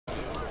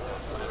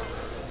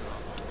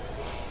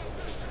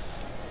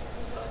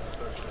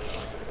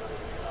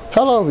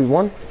Hello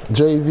everyone,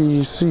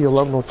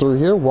 JVC1103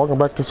 here. Welcome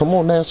back to some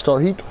more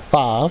NASCAR Heat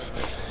 5.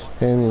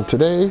 And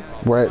today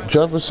we're at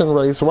Jefferson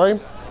Raceway.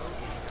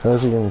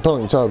 As you can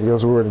probably tell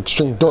because we're an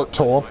Extreme Dirt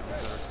Tour.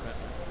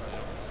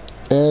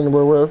 And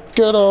we're with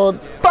good old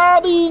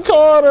Bobby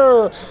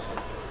Carter!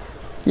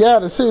 Yeah,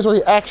 the series where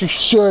he actually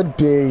should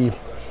be.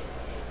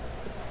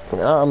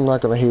 I'm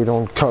not gonna hate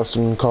on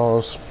custom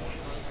cars.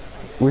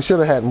 We should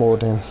have had more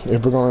than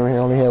if we're gonna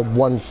only have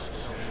one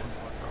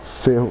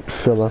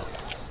filler.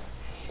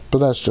 But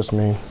that's just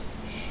me.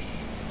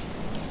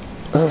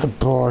 Oh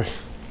boy.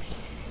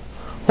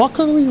 Why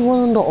couldn't we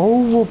run the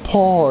oval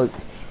part?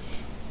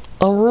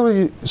 I'm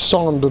really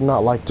starting to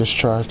not like this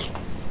track.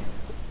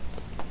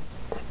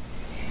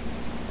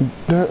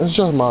 It's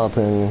just my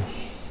opinion.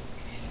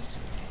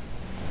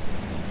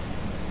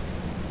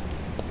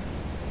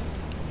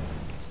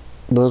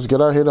 But let's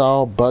get out here to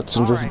our butts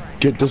and just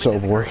get this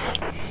over with.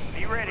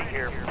 Be ready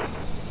here.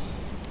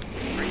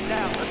 Three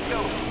down, let's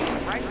go.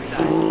 Right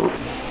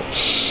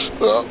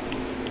side.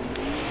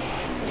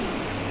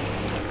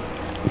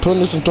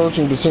 Putting this in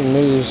 13%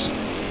 may,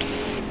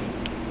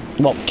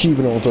 well,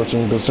 keeping it on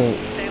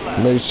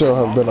 13% may still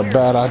have been a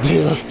bad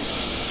idea.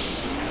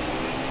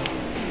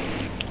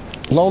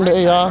 Loan to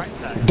AI,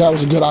 that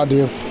was a good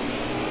idea.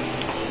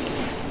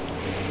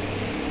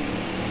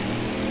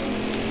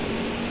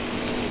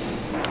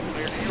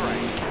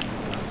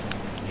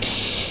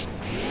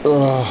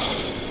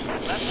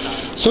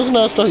 Since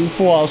NASCAR Heat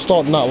 4, I'll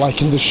start not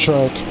liking this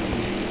track.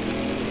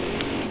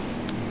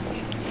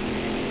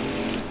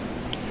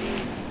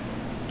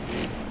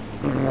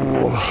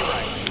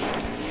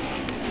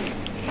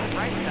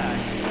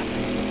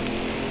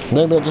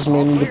 Maybe I just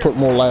may need to put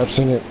more laps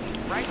in it.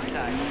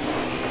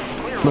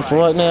 But for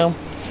right now,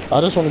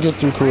 I just want to get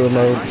through career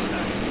mode.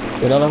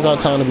 And I don't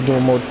got time to be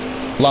doing a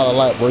lot of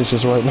lap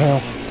races right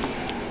now.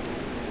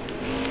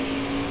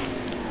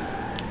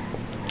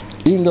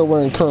 Even though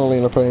we're currently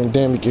in a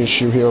pandemic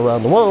issue here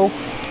around the world,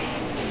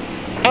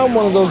 I'm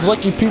one of those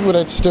lucky people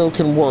that still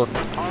can work.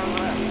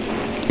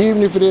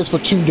 Even if it is for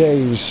 2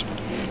 days.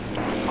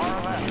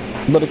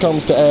 But it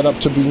comes to add up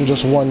to being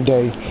just 1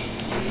 day.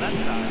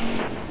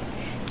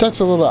 That's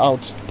a little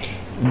out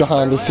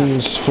behind the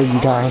scenes for you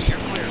guys.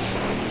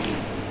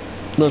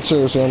 But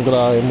seriously, I'm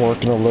glad I am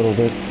working a little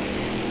bit.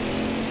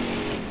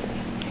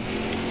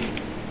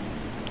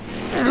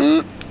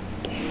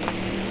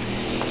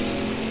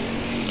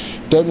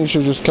 Definitely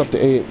should just cut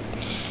the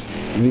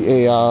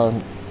AI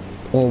on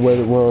what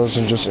it was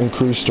and just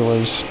increase the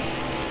race.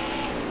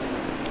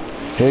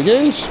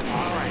 Higgins,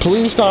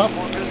 please stop.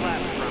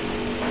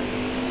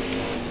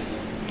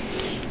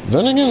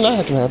 Then again,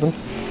 that can happen.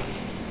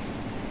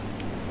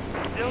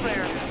 Still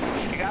there.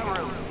 You got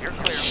room. You're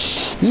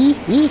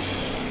clear.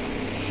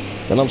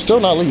 And I'm still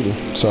not leading,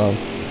 so.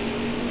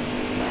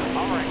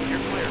 Alright, you're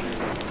clear.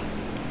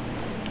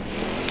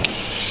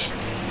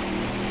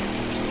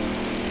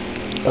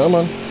 Come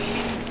on.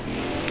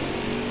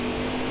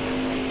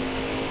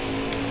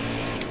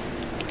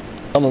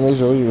 I'm amazed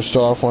the leader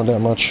start off on that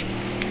much.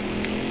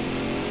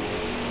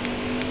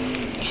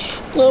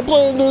 Not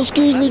playing this,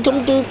 excuse me,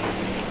 coming through.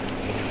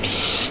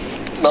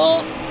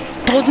 No!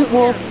 Target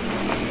wall.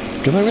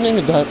 Can I even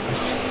hit that?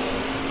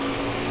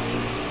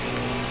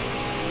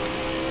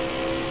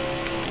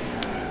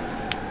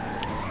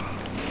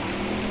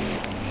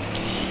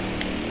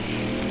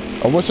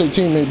 I was a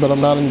teammate, but I'm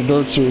not in the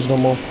dirt series no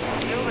more.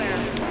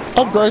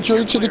 I've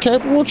graduated to the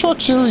Capital Truck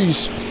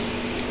Series.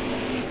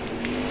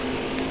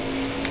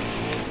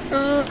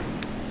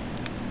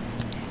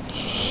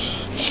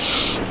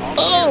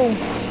 Oh!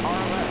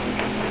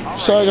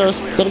 Sorry guys,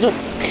 gotta go.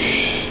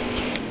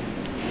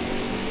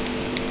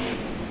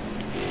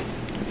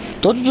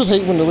 Don't you just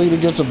hate when the leader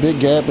gets a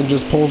big gap and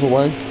just pulls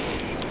away?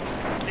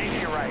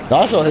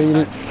 I sure hate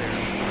it.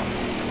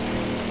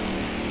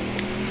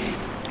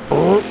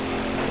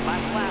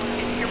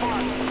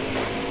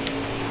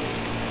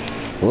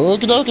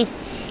 Okie dokie.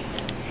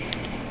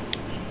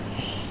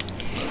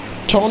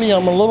 Tony,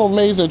 I'm a little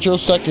amazed at your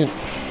second.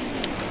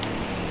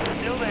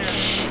 Still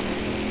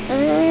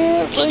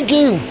there. Thank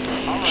you.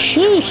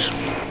 Sheesh.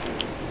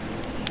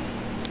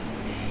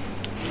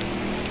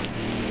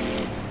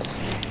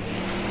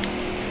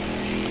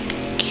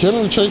 Can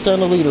we chase down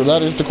the leader?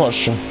 That is the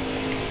question.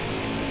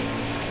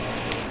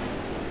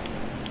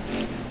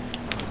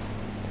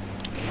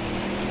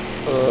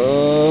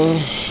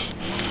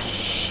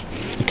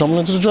 Coming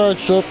into the drag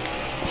strip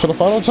for the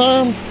final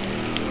time.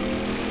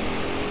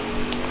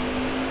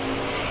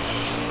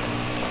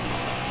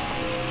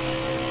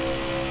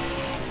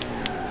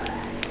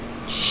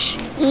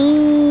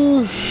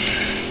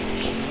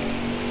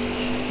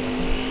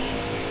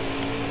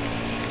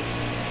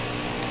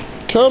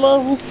 Come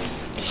on.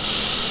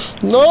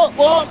 No,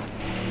 what?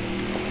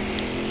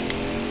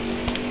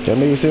 Let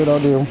me see what I'll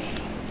do.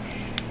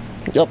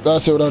 Yep,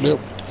 that's what I'll do.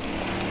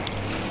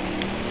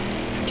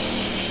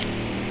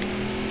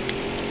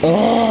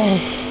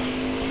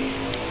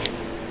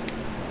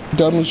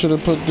 Definitely should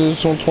have put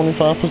this on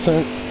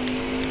 25%.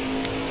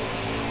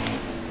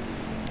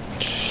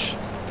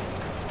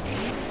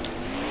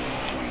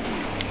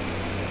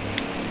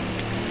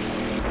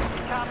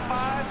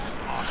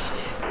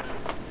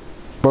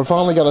 But if I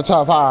only got a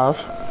top 5,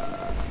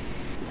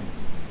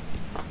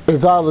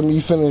 it's either me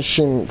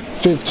finishing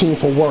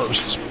 15th or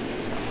worse.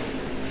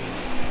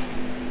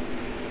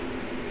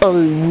 I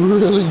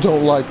really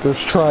don't like this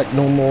track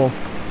no more.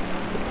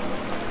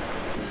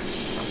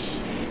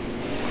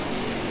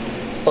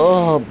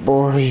 Oh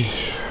boy.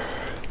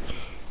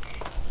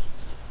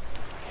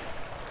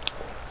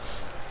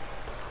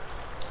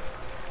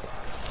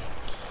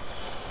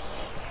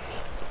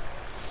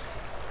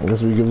 I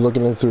guess we can look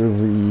through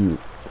the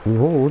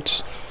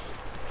rewards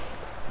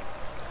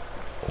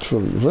for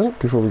the event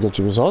before we get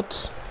to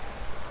results.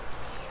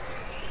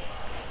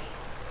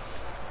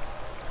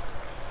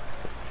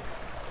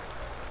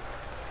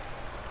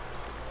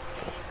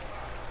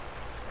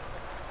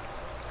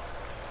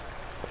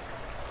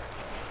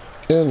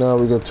 And now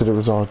we go to the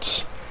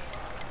results.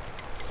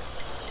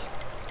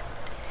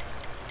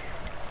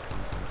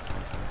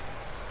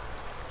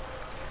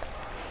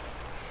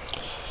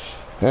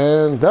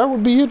 And that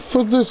would be it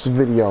for this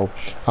video.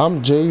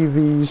 I'm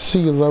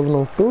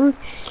JVC1103.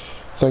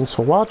 Thanks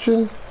for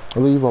watching.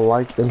 Leave a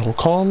like and a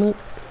comment.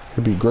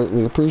 It'd be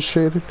greatly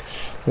appreciated.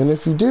 And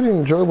if you did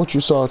enjoy what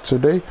you saw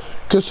today,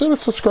 consider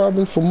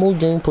subscribing for more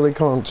gameplay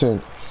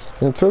content.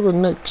 Until the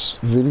next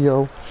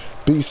video,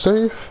 be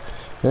safe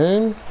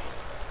and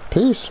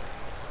peace.